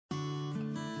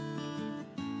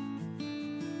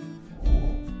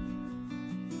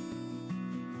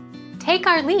Take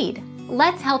our lead.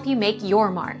 Let's help you make your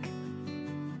mark.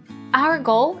 Our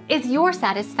goal is your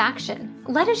satisfaction.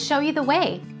 Let us show you the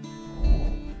way.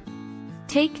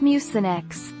 Take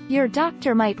mucinex. Your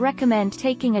doctor might recommend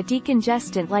taking a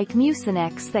decongestant like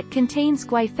mucinex that contains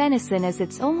guaifenesin as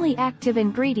its only active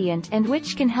ingredient and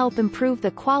which can help improve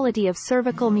the quality of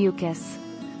cervical mucus.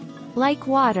 Like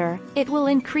water, it will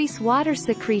increase water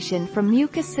secretion from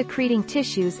mucus-secreting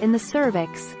tissues in the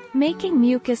cervix, making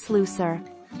mucus looser.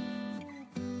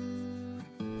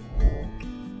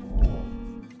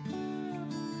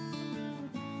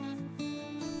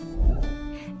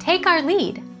 Take our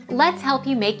lead. Let's help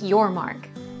you make your mark.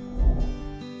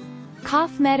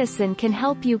 Cough medicine can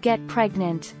help you get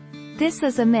pregnant. This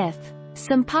is a myth.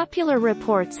 Some popular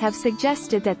reports have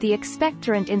suggested that the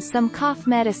expectorant in some cough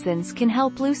medicines can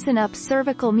help loosen up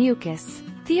cervical mucus,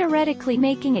 theoretically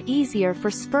making it easier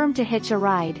for sperm to hitch a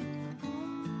ride.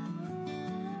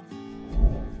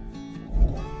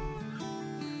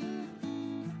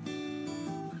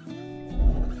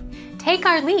 Take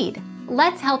our lead.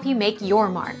 Let's help you make your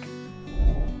mark.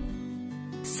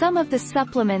 Some of the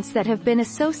supplements that have been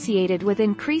associated with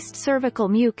increased cervical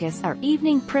mucus are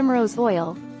evening primrose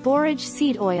oil, borage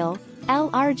seed oil,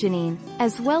 L-arginine,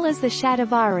 as well as the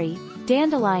shatavari,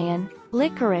 dandelion,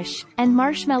 licorice, and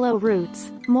marshmallow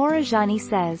roots, Morajani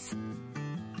says.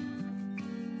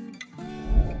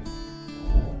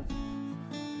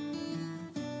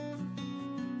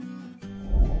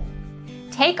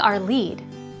 Take our lead.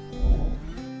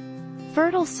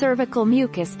 Fertile cervical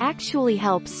mucus actually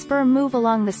helps sperm move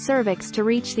along the cervix to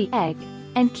reach the egg,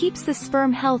 and keeps the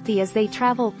sperm healthy as they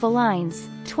travel. Valines,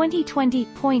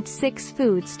 2020.6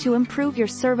 foods to improve your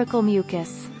cervical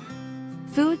mucus.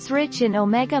 Foods rich in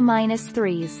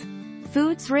omega-3s.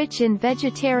 Foods rich in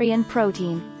vegetarian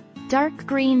protein. Dark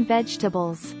green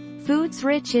vegetables. Foods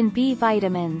rich in B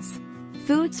vitamins.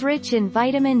 Foods rich in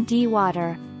vitamin D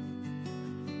water.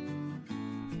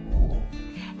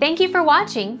 Thank you for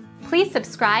watching. Please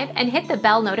subscribe and hit the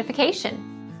bell notification.